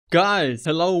Guys,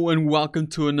 hello and welcome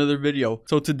to another video.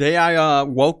 So today I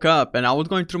woke up and I was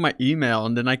going through my email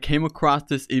and then I came across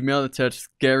this email that said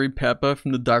Scary Peppa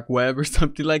from the dark web or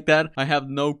something like that. I have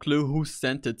no clue who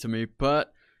sent it to me,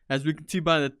 but as we can see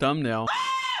by the thumbnail,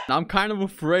 I'm kind of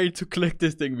afraid to click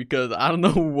this thing because I don't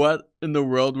know what in the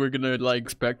world we're gonna like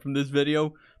expect from this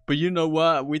video. But you know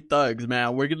what? We thugs,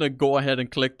 man. We're gonna go ahead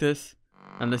and click this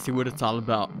and let's see what it's all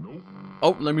about.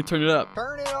 Oh, let me turn it up.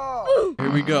 Turn it off. Here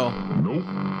we go.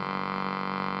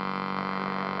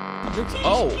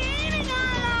 Oh.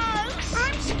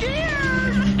 I'm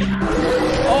scared.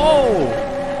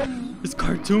 Oh. It's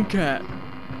Cartoon Cat.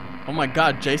 Oh my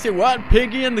God, Jason. What?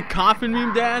 Piggy and the coffin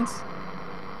meme dance?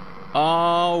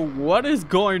 What is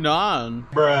going on?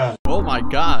 Bruh. Oh my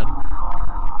God.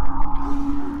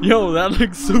 Yo, that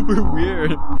looks super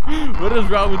weird. What is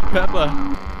wrong with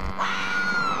Peppa?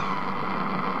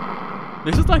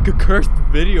 This is like a cursed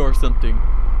video or something.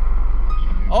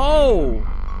 Oh!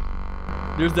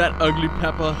 There's that ugly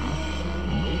Peppa.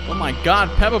 Oh my God,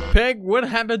 Peppa Pig? What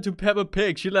happened to Peppa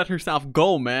Pig? She let herself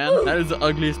go, man. That is the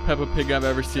ugliest Peppa Pig I've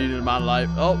ever seen in my life.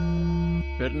 Oh,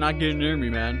 better not get near me,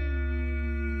 man.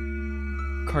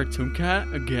 Cartoon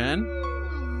Cat again?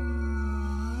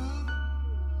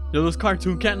 Yo, those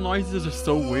Cartoon Cat noises are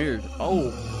so weird.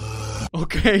 Oh.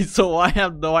 Okay, so I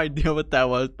have no idea what that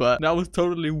was, but that was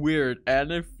totally weird and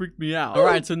it freaked me out.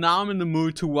 Alright, so now I'm in the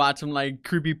mood to watch some like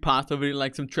creepypasta video,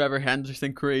 like some Trever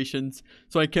Henderson creations.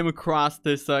 So I came across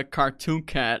this Cartoon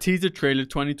Cat teaser trailer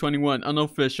 2021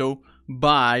 unofficial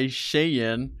by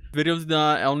Siren. Videos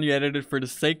only edited for the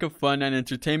sake of fun and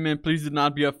entertainment. Please do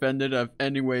not be offended of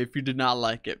any way if you did not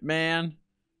like it. Man,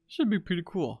 should be pretty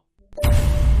cool.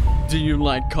 Do you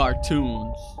like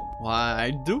cartoons? Why, I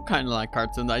do kind of like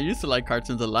cartoons. I used to like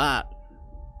cartoons a lot,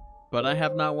 but I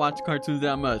have not watched cartoons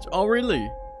that much. Oh, really?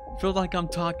 Feels like I'm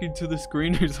talking to the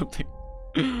screen or something.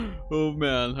 Oh,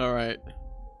 man. All right.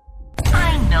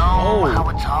 I know how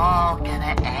it's all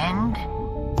gonna end.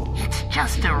 It's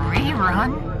just a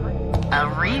rerun. A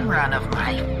rerun of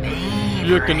my favorite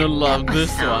You're gonna love episode.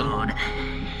 this one.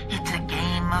 It's a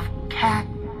game of cat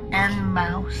and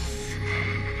mouse.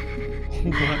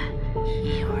 What?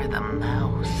 You're the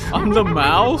mouse. I'm the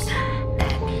mouse?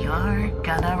 And you're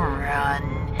gonna run.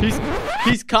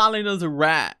 He's calling us a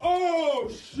rat. Oh,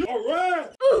 shit. A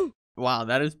rat. Wow,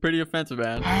 that is pretty offensive,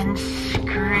 man. And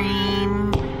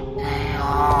scream. They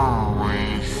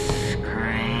always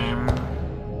scream.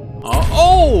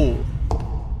 Oh!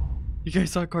 You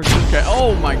guys saw Cartoon Cat?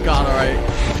 Oh my God! All right,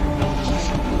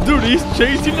 dude, he's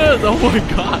chasing us. Oh my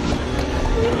God!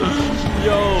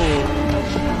 Yo!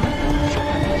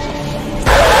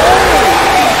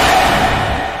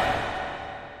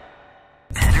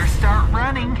 Better start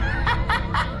running.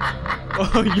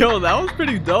 Oh, yo, that was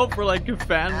pretty dope for like a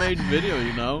fan-made video,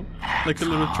 you know, like a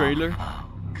little trailer.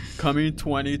 Coming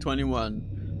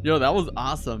 2021. Yo, that was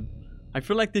awesome. I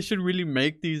feel like they should really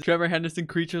make these Trever Henderson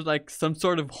creatures like some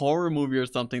sort of horror movie or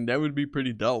something. That would be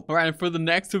pretty dope. Alright, for the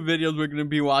next two videos we're going to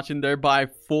be watching, they're by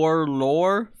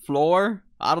Floor.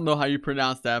 I don't know how you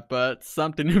pronounce that, but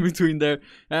something in between there.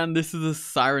 And this is a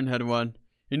Siren Head one.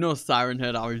 You know Siren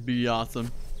Head always be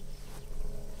awesome.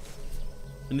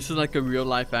 And this is like a real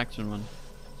life action one.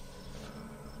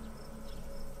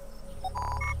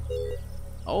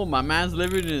 Oh, my man's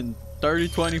living in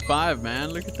 3025,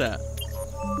 man. Look at that.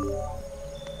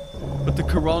 But the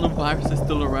coronavirus is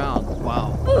still around.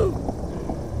 Wow.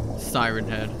 Siren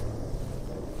Head.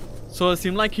 So it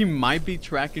seemed like he might be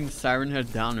tracking Siren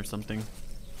Head down or something.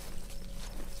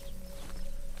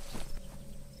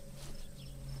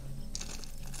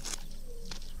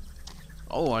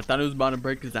 Oh, I thought he was about to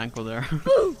break his ankle there.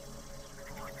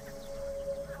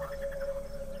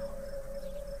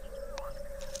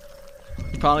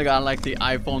 He probably got like the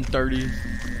iPhone 30.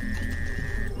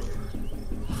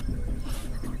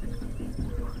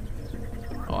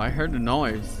 Oh, I heard the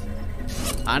noise.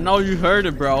 I know you heard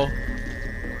it, bro.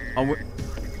 Oh,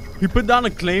 he put down a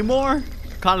claymore?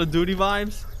 Call of Duty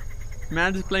vibes?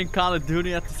 Man, just playing Call of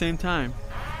Duty at the same time.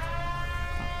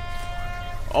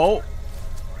 Oh.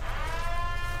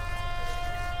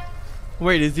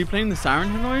 Wait, is he playing the siren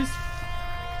head noise?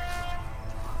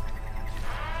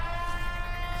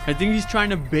 I think he's trying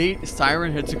to bait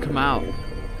Siren Head to come out.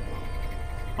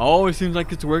 Oh, it seems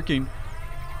like it's working.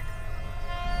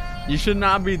 You should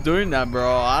not be doing that,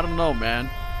 bro. I don't know, man.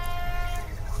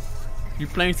 You're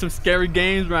playing some scary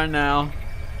games right now.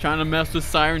 Trying to mess with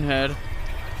Siren Head.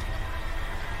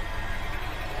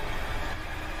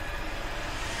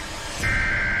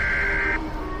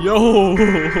 Yo!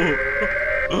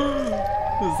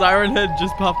 The Siren Head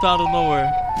just popped out of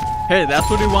nowhere. Hey, that's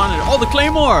what he wanted. Oh, the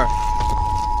Claymore!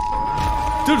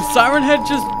 Dude, Siren Head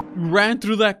just ran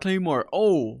through that claymore.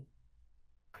 Oh.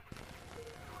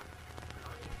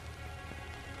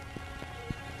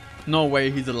 No way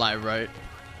he's alive, right?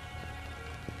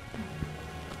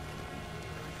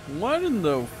 What in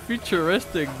the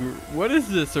futuristic... What is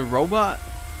this, a robot?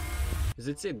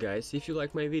 That's it, guys. If you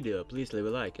like my video, please leave a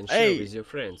like and share with your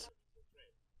friends.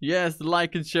 Yes,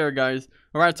 like and share, guys.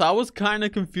 Alright, so I was kind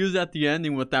of confused at the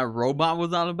ending what that robot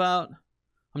was all about.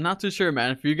 I'm not too sure,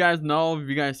 man. If you guys know, if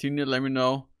you guys seen it, let me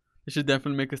know. They should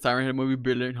definitely make a Siren Head movie,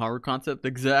 brilliant horror concept.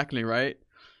 Exactly, right?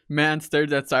 Man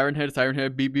stares at Siren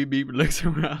Head beep beep beep, looks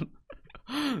around.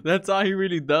 That's all he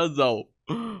really does, though.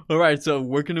 Alright, so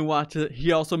we're gonna watch it.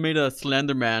 He also made a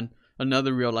Slender Man,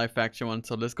 another real life action one.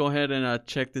 So let's go ahead and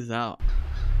check this out.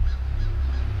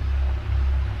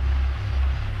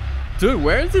 Dude,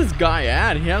 where is this guy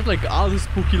at? He has like all these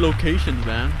spooky locations,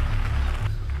 man.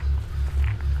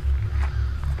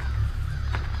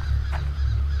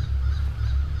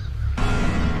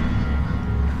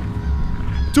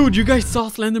 Dude, you guys saw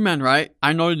Slender Man, right?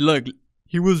 I know, look,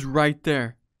 he was right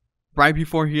there. Right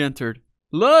before he entered.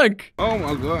 Look! Oh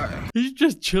my god. He's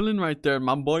just chilling right there.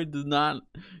 My boy does not...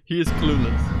 He is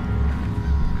clueless.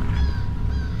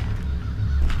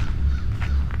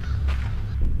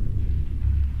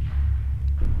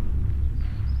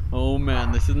 Oh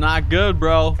man, this is not good,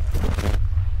 bro.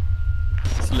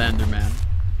 Slender Man.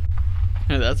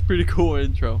 Yeah, that's a pretty cool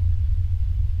intro.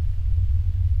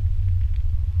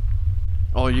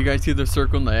 Oh, you guys see the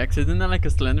circle and the X? Isn't that like a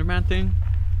Slender Man thing?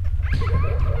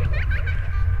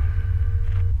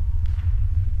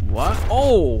 What?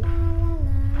 Oh!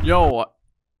 Yo,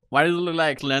 why does it look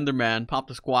like Slender Man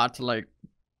popped a squat to like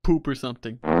poop or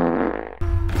something?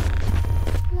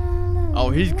 Oh,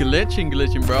 he's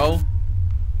glitching, bro.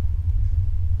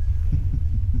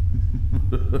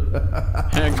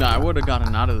 Heck no, I would have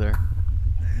gotten out of there.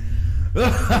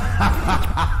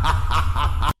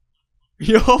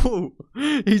 Yo,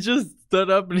 he just stood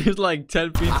up and he's like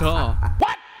 10 feet tall.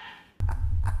 What?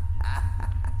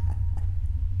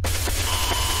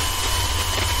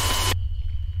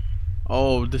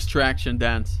 Oh, distraction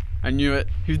dance. I knew it.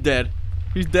 He's dead.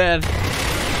 He's dead.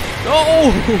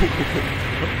 Oh!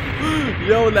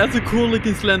 Yo, that's a cool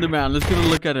looking Slender Man. Let's get a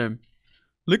look at him.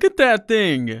 Look at that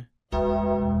thing.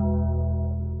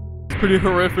 It's pretty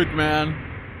horrific, man.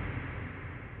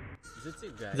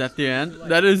 Is that the end?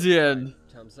 That is the end.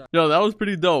 Yo, that was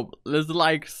pretty dope. Let's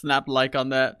snap like on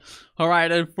that.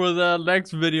 Alright, and for the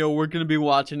next video we're gonna be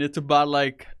watching, it's about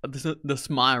like the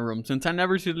Smile Room. Since I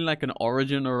never seen like an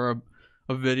origin or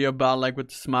a video about like what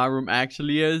the Smile Room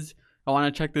actually is, I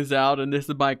want to check this out, and this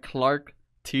is by Clark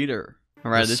Teeter.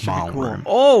 Alright, this should be cool.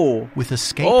 Oh! With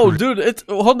escape room. Dude, it's...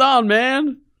 Hold on,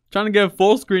 man! Trying to get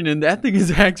full screen, and that thing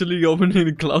is actually opening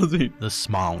and closing. The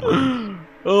Smile Room.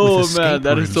 Oh man,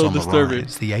 that is so disturbing.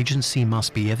 The agency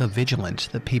must be ever vigilant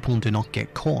that people do not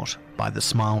get caught by the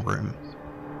Smile Room.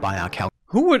 By our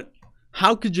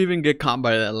how could you even get caught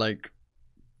by that? Like,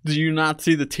 do you not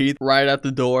see the teeth right at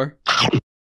the door?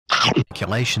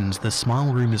 Calculations, the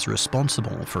Smile Room is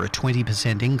responsible for a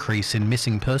 20% increase in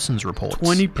missing persons reports.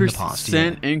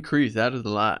 20% increase, that is a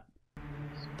lot.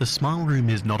 The Smile Room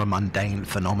is not a mundane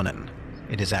phenomenon.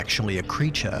 It is actually a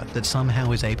creature that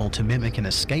somehow is able to mimic an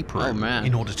escape room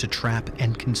in order to trap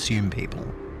and consume people.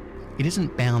 It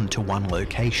isn't bound to one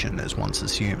location as once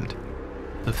assumed.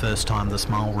 The first time the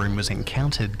Smile Room was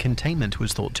encountered, containment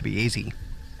was thought to be easy.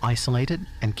 Isolate it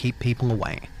and keep people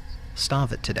away.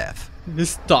 Starve it to death.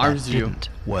 This starves you. Didn't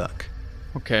work.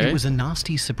 Okay. It was a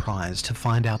nasty surprise to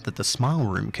find out that the Smile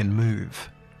Room can move.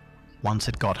 Once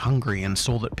it got hungry and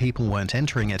saw that people weren't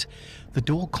entering it, the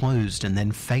door closed and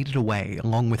then faded away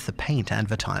along with the paint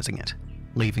advertising it,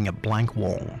 leaving a blank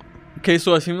wall. Okay,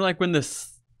 so it seems like when the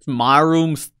Smile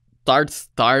Room starts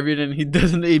starving and he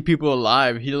doesn't eat people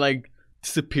alive, he like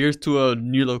disappears to a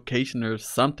new location or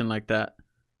something like that.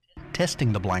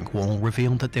 Testing the blank wall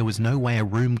revealed that there was no way a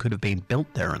room could have been built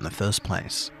there in the first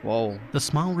place. Whoa. The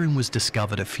Smile Room was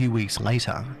discovered a few weeks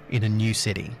later in a new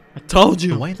city. I told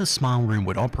you! The way the Smile Room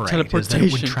would operate is that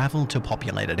it would travel to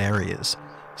populated areas,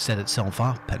 set itself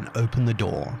up and open the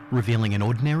door, revealing an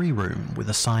ordinary room with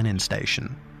a sign-in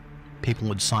station. People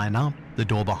would sign up, the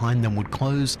door behind them would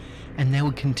close, and they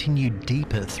would continue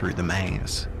deeper through the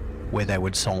maze, where they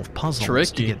would solve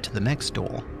puzzles to get to the next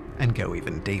door and go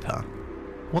even deeper.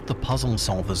 What the puzzle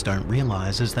solvers don't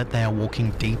realize is that they are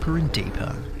walking deeper and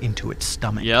deeper into its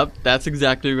stomach. Yep, that's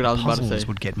exactly what I was about to say. Puzzles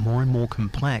would get more and more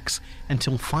complex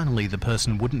until finally the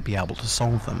person wouldn't be able to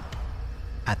solve them.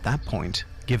 At that point,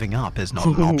 giving up is not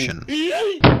an option.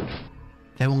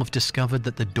 They will have discovered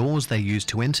that the doors they use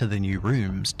to enter the new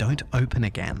rooms don't open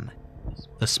again,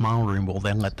 The smile room will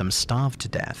then let them starve to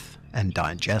death and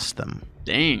digest them.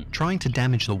 Dang. Trying to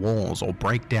damage the walls or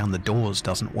break down the doors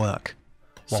doesn't work.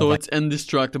 So it's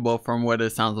indestructible from what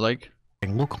it sounds like. They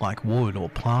look like wood or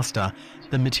plaster.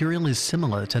 The material is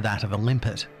similar to that of a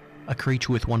limpet, a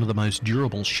creature with one of the most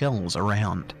durable shells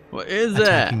around. What is that?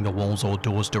 Attacking the walls or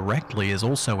doors directly is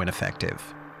also ineffective.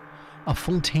 A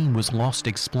full team was lost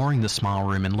exploring the smile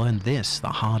room and learned this the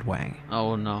hard way.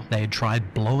 Oh no. They had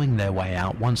tried blowing their way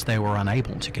out once they were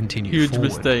unable to continue Huge forward.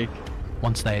 mistake.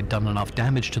 Once they had done enough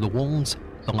damage to the walls,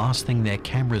 the last thing their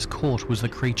cameras caught was the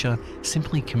creature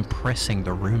simply compressing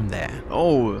the room there.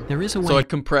 Oh. There is a way. So it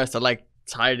compressed, it like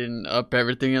tightened up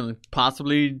everything and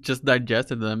possibly just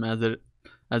digested them as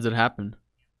it happened.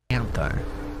 Out though.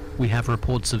 We have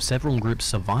reports of several groups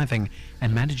surviving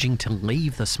and managing to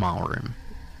leave the smile room.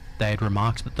 They had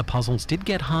remarked that the puzzles did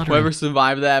get harder. Whoever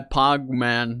survived that, pog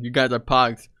man, you guys are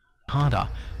pogs. Harder,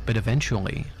 but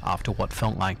eventually, after what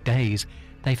felt like days,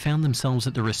 they found themselves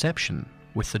at the reception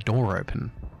with the door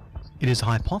open. It is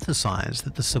hypothesized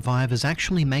that the survivors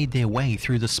actually made their way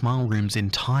through the smile room's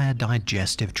entire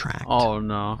digestive tract. Oh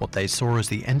no. What they saw as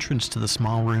the entrance to the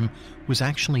smile room was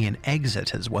actually an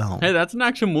exit as well. Hey, that's an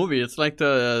action movie. It's like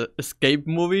the Escape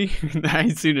movie. I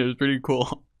ain't seen it. It's pretty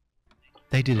cool.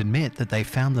 They did admit that they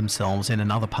found themselves in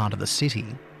another part of the city,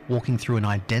 walking through an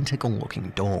identical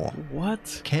looking door.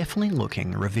 What? Carefully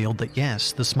looking revealed that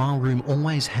yes, the smile room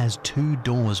always has 2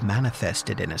 doors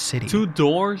manifested in a city. 2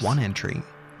 doors? 1 entry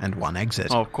and 1 exit.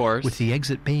 Oh, of course. With the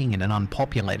exit being in an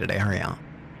unpopulated area.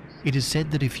 It is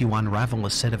said that if you unravel a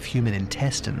set of human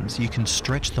intestines, you can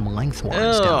stretch them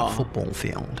lengthwise down a football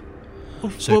field. A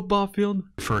football field?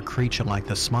 For a creature like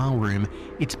the smile room,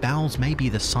 its bowels may be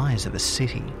the size of a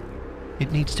city.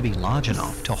 It needs to be large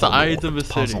enough to hold all of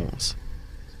its puzzles.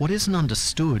 What isn't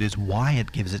understood is why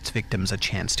it gives its victims a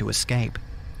chance to escape.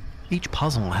 Each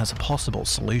puzzle has a possible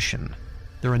solution.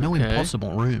 There are no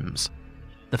impossible rooms.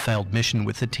 The failed mission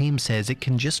with the team says it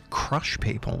can just crush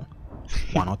people.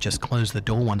 Why not just close the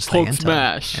door once they enter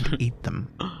and eat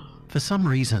them? For some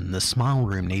reason, the smile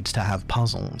room needs to have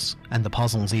puzzles, and the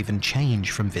puzzles even change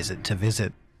from visit to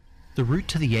visit. The route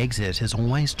to the exit is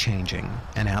always changing,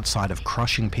 and outside of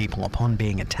crushing people upon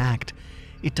being attacked,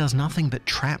 it does nothing but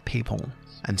trap people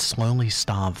and slowly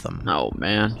starve them. Oh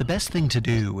man. The best thing to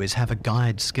do is have a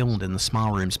guide skilled in the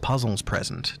smile room's puzzles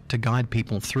present to guide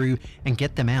people through and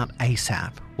get them out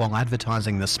ASAP while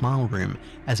advertising the smile room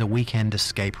as a weekend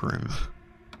escape room.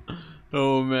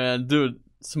 Oh man, dude,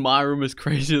 smile room is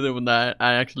crazier than what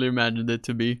I actually imagined it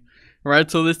to be.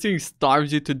 Right, so this thing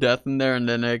starves you to death in there and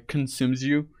then it consumes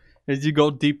you. As you go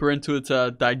deeper into its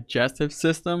digestive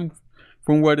system,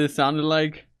 from what it sounded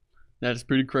like, that's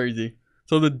pretty crazy.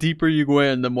 So the deeper you go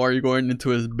in, the more you're going into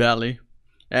his belly.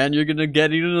 And you're gonna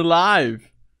get eaten alive.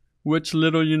 Which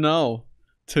little you know,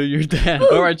 till you're dead.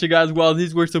 Alright you guys, well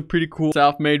these were some pretty cool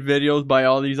self-made videos by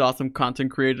all these awesome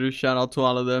content creators. Shout out to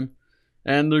all of them.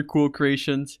 And their cool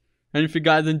creations. And if you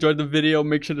guys enjoyed the video,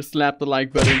 make sure to slap the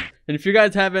like button. And if you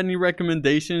guys have any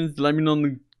recommendations, let me know in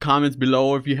the comments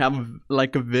below. If you have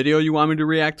like a video you want me to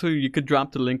react to, you could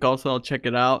drop the link also. I'll check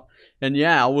it out. And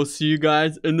yeah, I will see you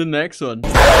guys in the next one.